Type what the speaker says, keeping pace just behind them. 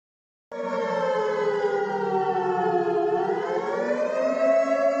People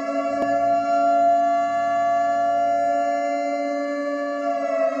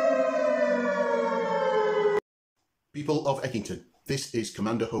of Eckington, this is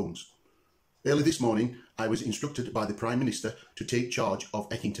Commander Holmes. Early this morning, I was instructed by the Prime Minister to take charge of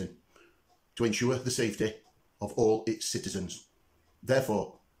Eckington to ensure the safety of all its citizens.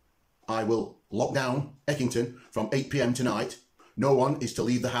 Therefore, I will lock down Eckington from 8 PM tonight. No one is to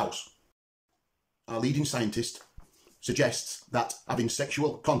leave the house. Our leading scientist suggests that having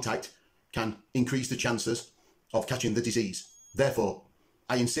sexual contact can increase the chances of catching the disease. Therefore,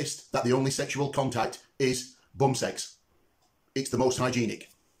 I insist that the only sexual contact is bum sex. It's the most hygienic.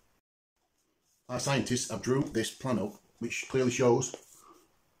 Our scientists have drew this plan up, which clearly shows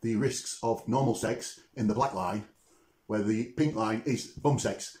the risks of normal sex in the black line, where the pink line is bum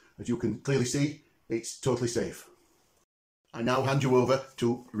sex. As you can clearly see, it's totally safe. I now hand you over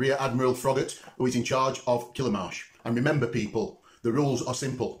to Rear Admiral Froggatt, who is in charge of Killamarsh. And remember, people, the rules are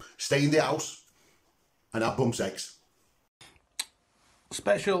simple. Stay in the house and have bum sex.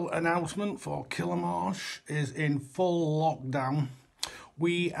 Special announcement for Killamarsh is in full lockdown.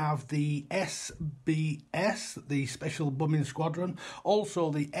 We have the SBS, the Special Bumming Squadron,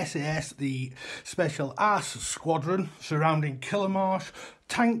 also the SAS, the Special Arse Squadron surrounding Killamarsh.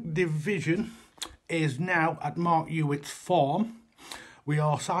 Tank Division is now at Mark Hewitt's farm. We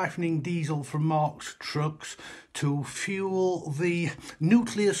are siphoning diesel from Mark's trucks to fuel the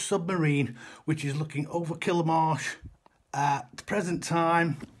nuclear submarine, which is looking over Killamarsh at the present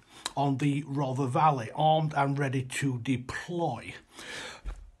time on the Rother Valley, armed and ready to deploy.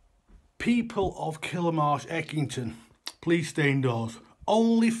 People of Killamarsh, Eckington, please stay indoors.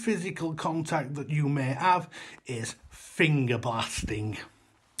 Only physical contact that you may have is finger blasting.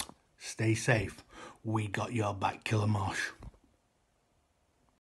 Stay safe. We got your back, Killamarsh.